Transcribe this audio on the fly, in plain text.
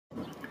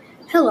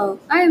Hello,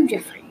 I am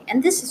Jeffrey,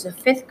 and this is a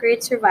 5th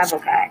grade survival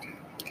guide.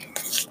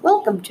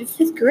 Welcome to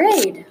 5th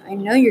grade! I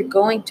know you're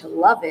going to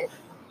love it.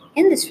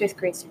 In this 5th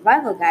grade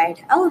survival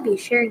guide, I will be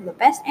sharing the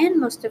best and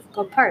most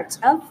difficult parts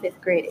of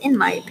 5th grade, in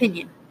my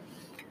opinion.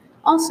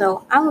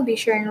 Also, I will be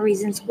sharing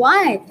reasons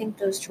why I think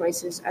those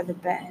choices are the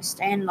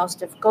best and most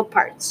difficult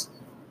parts.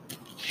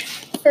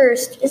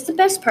 First is the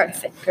best part of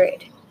 5th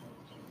grade.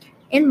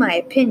 In my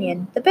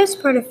opinion, the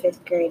best part of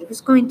 5th grade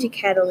was going to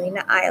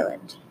Catalina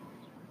Island.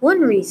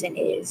 One reason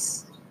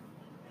is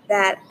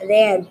that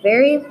they had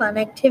very fun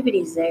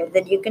activities there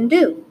that you can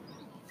do.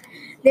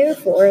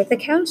 Therefore, the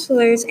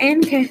counselors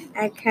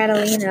at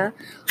Catalina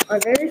are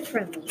very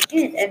friendly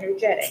and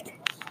energetic.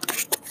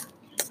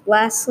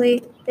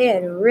 Lastly, they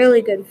had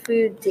really good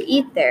food to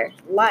eat there,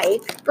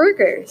 like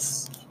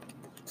burgers.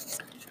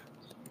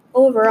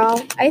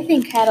 Overall, I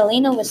think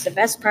Catalina was the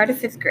best part of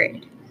 5th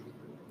grade.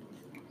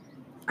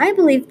 I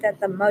believe that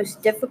the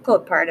most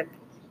difficult part of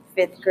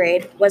 5th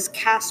grade was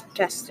CASP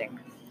testing.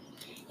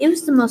 It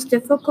was the most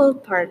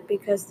difficult part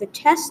because the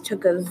test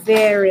took a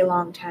very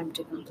long time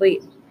to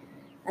complete.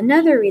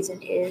 Another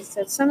reason is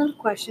that some of the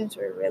questions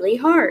were really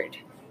hard.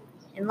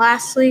 And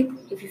lastly,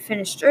 if you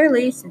finished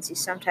early, since you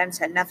sometimes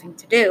had nothing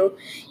to do,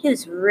 it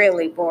was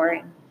really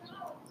boring.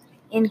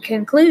 In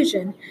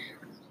conclusion,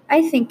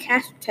 I think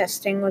CASP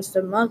testing was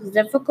the most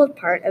difficult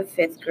part of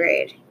 5th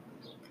grade.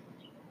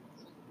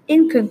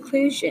 In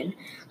conclusion,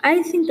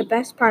 I think the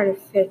best part of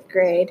 5th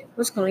grade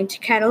was going to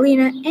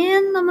Catalina,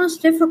 and the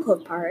most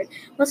difficult part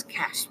was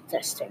CASP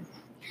testing.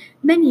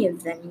 Many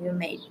of them you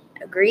may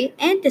agree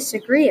and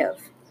disagree of.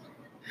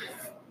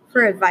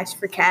 For advice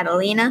for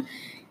Catalina,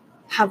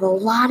 have a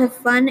lot of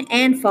fun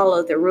and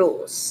follow the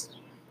rules.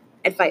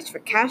 Advice for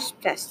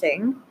CASP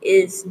testing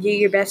is do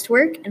your best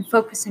work and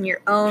focus on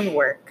your own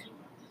work.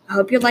 I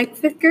hope you like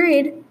 5th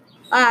grade.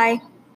 Bye.